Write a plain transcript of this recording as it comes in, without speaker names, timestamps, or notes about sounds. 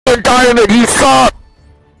fucking diamond, he sucks!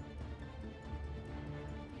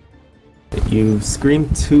 You scream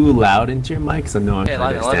too loud into your mic, so no one can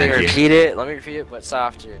understand you. Let me repeat it. Let me repeat it, but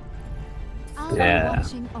softer. Yeah.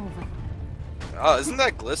 Oh, isn't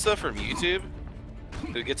that Glissa from YouTube?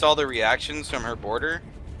 Who gets all the reactions from her border?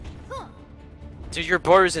 Dude, your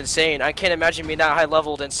border's insane. I can't imagine being that high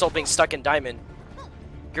leveled and still being stuck in diamond.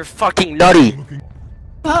 You're fucking nutty.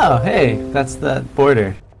 Oh, hey, that's the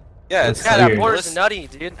border. Yeah, it's that border's nutty,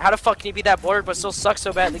 dude. How the fuck can you be that bored but still suck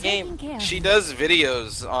so bad in the game? She does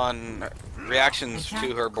videos on reactions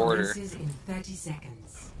to her border.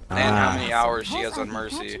 And how many hours she has on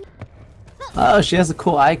Mercy. Oh, she has a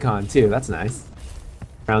cool icon too. That's nice.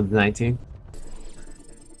 Round 19.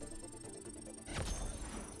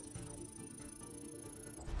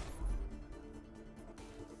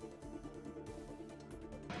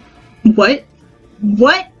 What?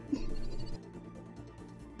 What?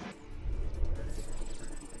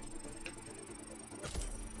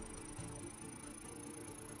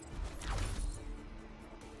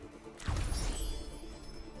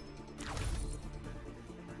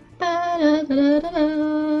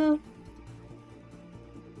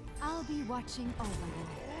 I'll be watching over you.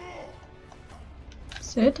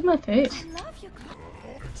 Say it to my face.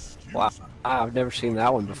 Wow, I've never seen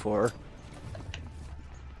that one before.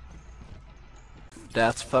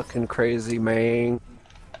 That's fucking crazy, man.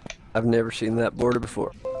 I've never seen that border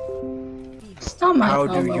before. Stop my How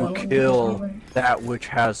do you kill that which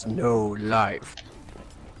has no life?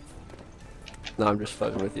 No, I'm just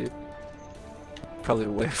fucking with you. Probably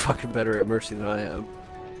way fucking better at Mercy than I am.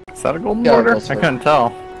 Is that a golden border? I couldn't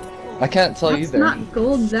tell. I can't tell that's either. That's not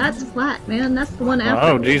gold, that's flat, man. That's the one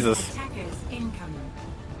after. Oh, Jesus.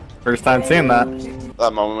 First time seeing that.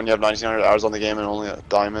 That moment when you have 1900 hours on the game and only a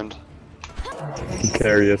diamond.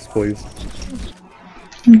 Carry us, please.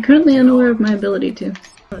 I'm currently unaware of my ability to.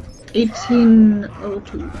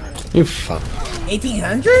 1802. You fuck.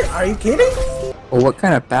 1800? Are you kidding? Well, what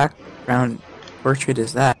kind of background portrait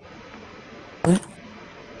is that? What?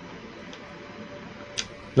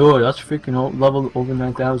 No, that's freaking old, level over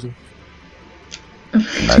 9,000.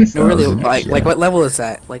 No, really, like what level is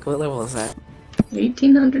that? Like what level is that?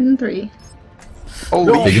 1803.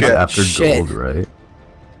 Holy shit. After gold, right?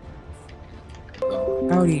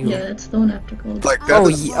 How do you? Yeah, it's the one after gold. Like oh,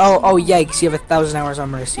 oh, yikes! You have 1,000 hours on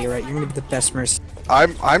Mercy, right? You're gonna be the best Mercy.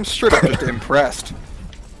 I'm straight up just impressed.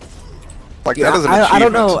 Like Dude, that is an I don't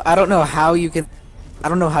achievement. know. I don't know how you can. I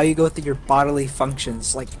don't know how you go through your bodily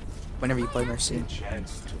functions like whenever you play Mercy.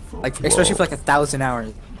 Like especially for like 1,000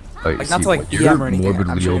 hours. Right, like see, not to like you're DM or anything.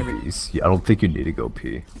 morbidly obese. I don't think you need to go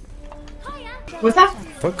pee. What's that?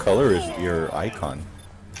 What color is your icon?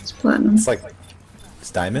 It's platinum. It's like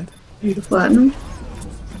it's diamond. The platinum.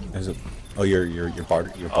 Is it? Oh, your bar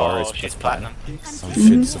is she's platinum. Oh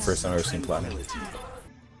shit! It's the first time I've ever seen platinum.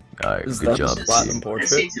 Alright, good job. Platinum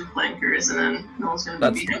portrait. Flankers and then no one's gonna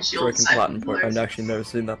That's be freaking platinum portrait. I've actually never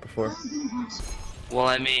seen that before. Well,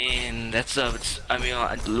 I mean, that's I mean,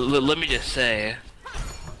 let me just say,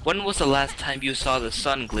 when was the last time you saw the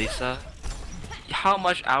sun, Glissa? How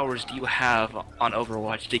much hours do you have on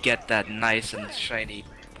Overwatch to get that nice and shiny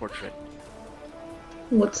portrait?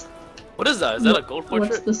 What is that? Is that a gold portrait?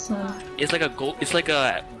 What's the sun? It's like a gold. It's like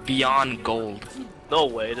a beyond gold. No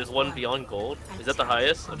way. There's one beyond gold. Is that the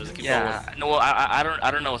highest, or does it keep going? No. Well, I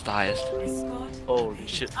don't know what's the highest. Holy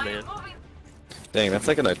shit, man. Dang, that's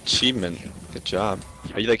like an achievement. Good job.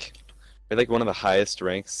 Are you like one of the highest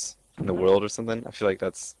ranks in the world or something? I feel like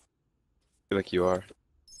you are.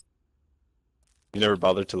 You never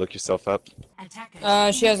bothered to look yourself up?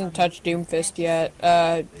 She hasn't touched Doomfist yet.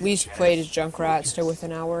 Least played is Junkrat, still with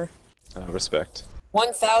an hour. Respect.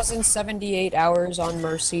 1,078 hours on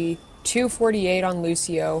Mercy, 248 on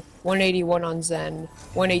Lucio, 181 on Zen,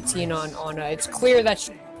 118 on Ana. It's clear that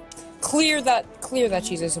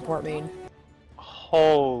she's a support main.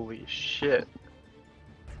 Holy shit.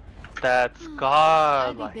 That's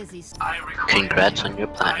godlike. Congrats on your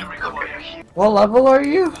platinum. What level are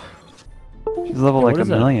you? She's level like a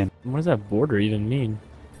million. What does that border even mean?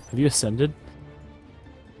 Have you ascended?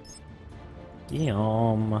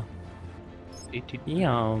 Damn.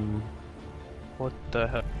 Damn. What the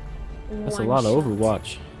hell? That's a lot of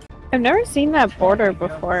Overwatch. I've never seen that border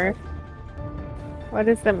before. What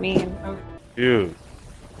does that mean? Dude,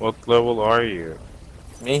 what level are you?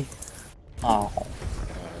 Me? Oh.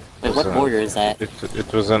 Wait, what border is that?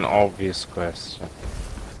 It was an obvious question.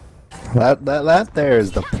 That there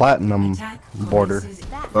is the platinum border.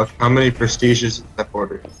 How many prestiges is that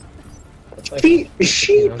border?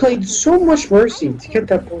 She played so much Mercy to get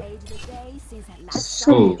that border.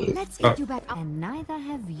 So, Let's get you back, and neither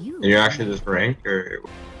have you. and you're actually just rank or?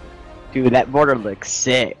 Dude, that border looks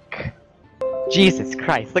sick. Jesus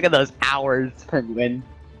Christ, look at those hours, Penguin.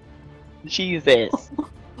 Jesus.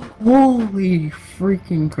 Holy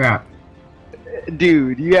freaking crap.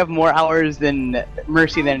 Dude, you have more hours than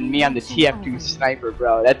Mercy than me on the TF2 sniper,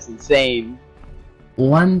 bro. That's insane.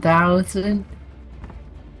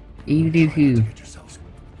 1,082.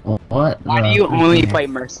 What? Why do you only play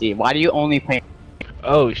Mercy? Why do you only play?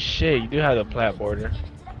 Oh shit, you do have the Plat border.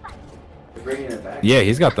 Yeah,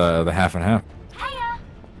 he's got the half and half.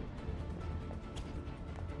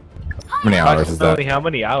 How many hours is that? How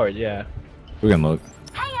many hours? Yeah. We can look.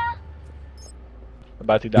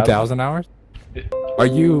 About 2,000. 2,000 hours? Are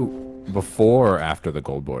you before or after the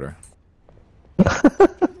gold border?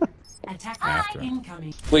 After.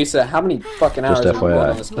 Lisa, how many fucking hours Just have you put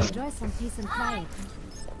on FYI. this game?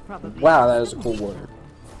 Wow, that is a cool border.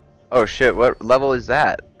 Oh shit, what level is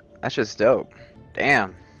that? That's just dope.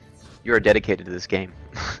 Damn. You are dedicated to this game.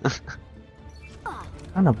 What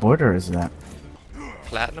kind of border is that?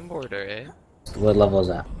 Platinum border, eh? What level is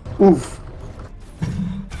that? Oof.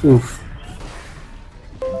 Oof.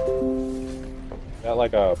 Got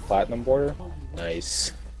like a platinum border?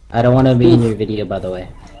 Nice. I don't want to be in your video, by the way.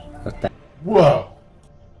 Fuck that. Whoa.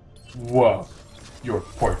 Whoa. You're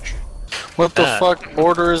fortune. What the fuck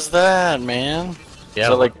border is that, man? Yeah. Is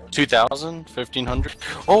that like 2,000? 1,500?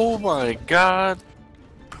 Oh my god.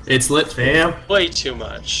 It's lit, fam. Way too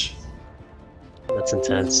much. That's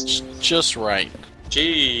intense. Just right.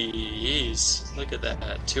 Jeez. Look at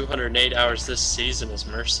that. 208 hours this season is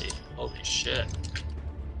Mercy. Holy shit.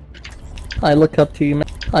 I look up to you, man.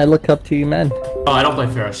 I look up to you, man. Oh, I don't play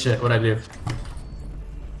Pharaoh. Shit, what'd I do?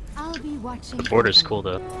 I'll be watching. The border's cool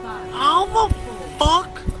though. How the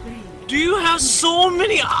fuck do you have so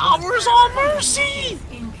many hours on Mercy?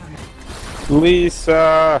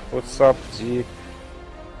 Lisa, what's up, G?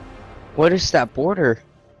 What is that border?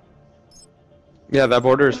 Yeah, that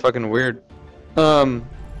border is fucking weird. But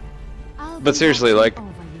seriously, like,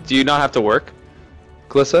 do you not have to work,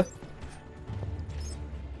 Glissa?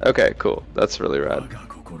 Okay, cool. That's really rad.